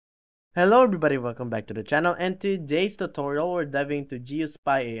Hello everybody, welcome back to the channel, and today's tutorial we're diving into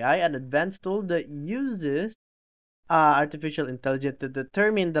GeoSpy AI, an advanced tool that uses artificial intelligence to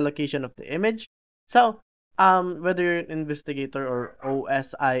determine the location of the image. So, whether you're an investigator or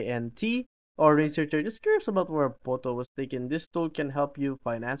OSINT or researcher just curious about where a photo was taken, this tool can help you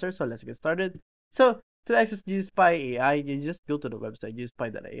find answers. So let's get started. So to access GeoSpy AI, you just go to the website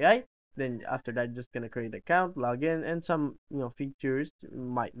geospy.ai. Then after that, just gonna create an account, log in, and some features you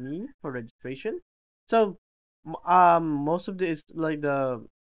might need for registration. So most of this like the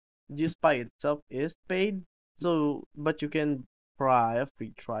GSpy itself is paid, so but you can try a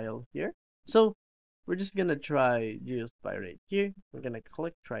free trial here. So we're just gonna try GeoSpy right here. We're gonna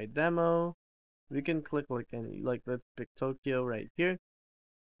click try demo. We can click like any, like let's pick Tokyo right here,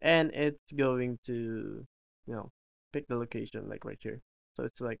 and it's going to you know pick the location like right here. So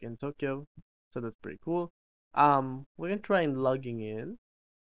it's like in Tokyo, so that's pretty cool. We're gonna try and logging in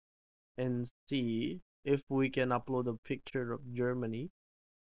and see if we can upload a picture of Germany,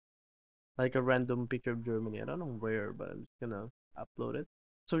 like a random picture of Germany. I don't know where, but I'm just gonna upload it.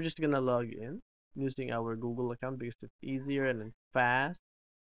 So we're just gonna log in using our Google account because it's easier and it's fast.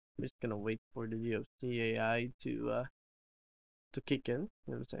 I'm just gonna wait for the GeoSpy AI to kick in. You know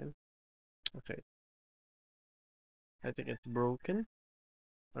what I'm saying? Okay, I think it's broken.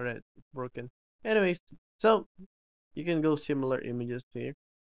 All right, it's broken. Anyways, so you can go similar images here.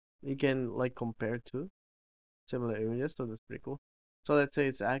 You can like compare to similar images, so that's pretty cool. So let's say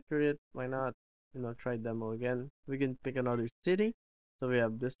it's accurate. Why not? Try demo again. We can pick another city. So we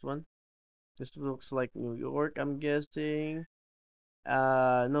have this one. This looks like New York, I'm guessing.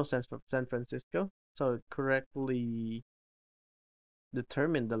 No sense for San Francisco. So it correctly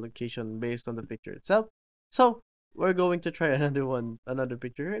determined the location based on the picture itself. So we're going to try another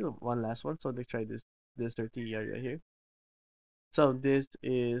picture here, one last one. So let's try this dirty area here. So this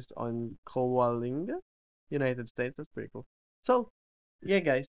is on Coalinga, United States. That's pretty cool. So yeah,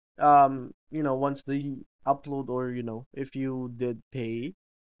 guys. Once the upload, or if you did pay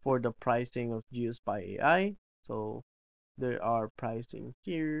for the pricing of GeoSpy AI, so there are pricing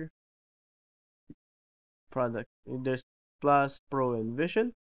here. Product, there's Plus, Pro, and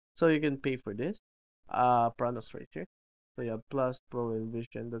Vision. So you can pay for this. Products right here. So you have Plus, Pro, and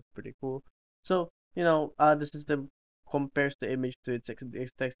Vision. That's pretty cool. So the system compares the image to its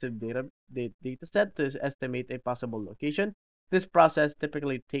extensive data set to estimate a possible location. This process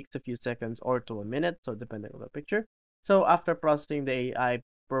typically takes a few seconds or to a minute, so depending on the picture. So after processing, the AI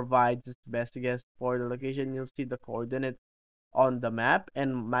provides its best guess for the location. You'll see the coordinates on the map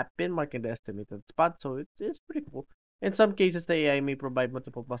and map pin marking the estimated spot. So it's pretty cool. In some cases, the AI may provide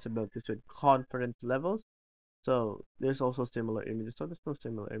multiple possibilities with confidence levels. So there's also similar images. So there's no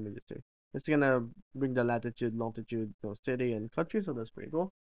similar images here. It's gonna bring the latitude, longitude, city, and country. So that's pretty cool.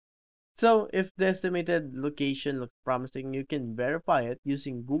 So if the estimated location looks promising, you can verify it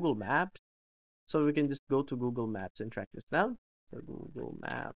using Google Maps. So we can just go to Google Maps and track this down. So Google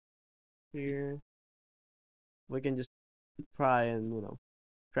Map here. We can just try and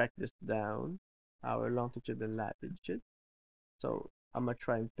track this down, our longitude and latitude. So I'm gonna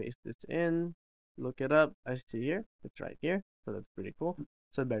try and paste this in, look it up. I see here, it's right here. So that's pretty cool.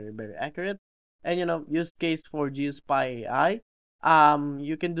 So very accurate. And use case for GeoSpy AI.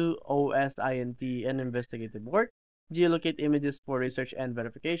 You can do OSINT and investigative work, geolocate images for research and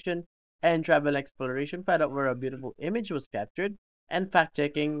verification, and travel exploration, find out where a beautiful image was captured, and fact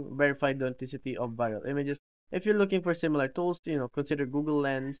checking, verify the authenticity of viral images. If you're looking for similar tools, consider Google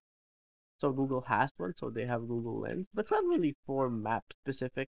Lens. So Google has one, so they have Google Lens, but it's not really for map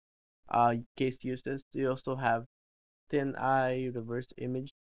specific case uses. You also have TinEye reverse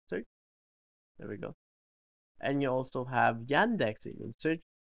image search. There we go. And you also have Yandex image search.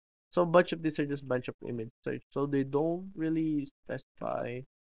 So a bunch of these are just bunch of image search. So they don't really specify.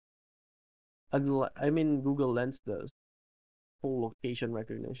 I mean, Google Lens does full location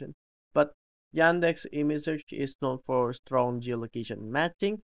recognition, but Yandex image search is known for strong geolocation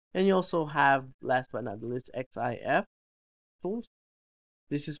matching. And you also have, last but not least, XIF tools.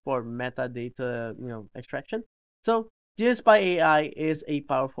 This is for metadata, extraction. So GeoSpy AI is a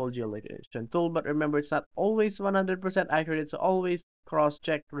powerful geolocation tool, but remember, it's not always 100% accurate. So always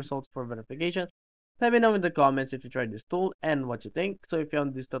cross-check results for verification. Let me know in the comments if you tried this tool and what you think. So if you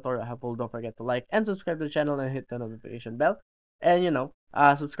found this tutorial helpful, don't forget to like and subscribe to the channel and hit the notification bell. And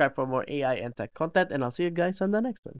subscribe for more AI and tech content. And I'll see you guys on the next one.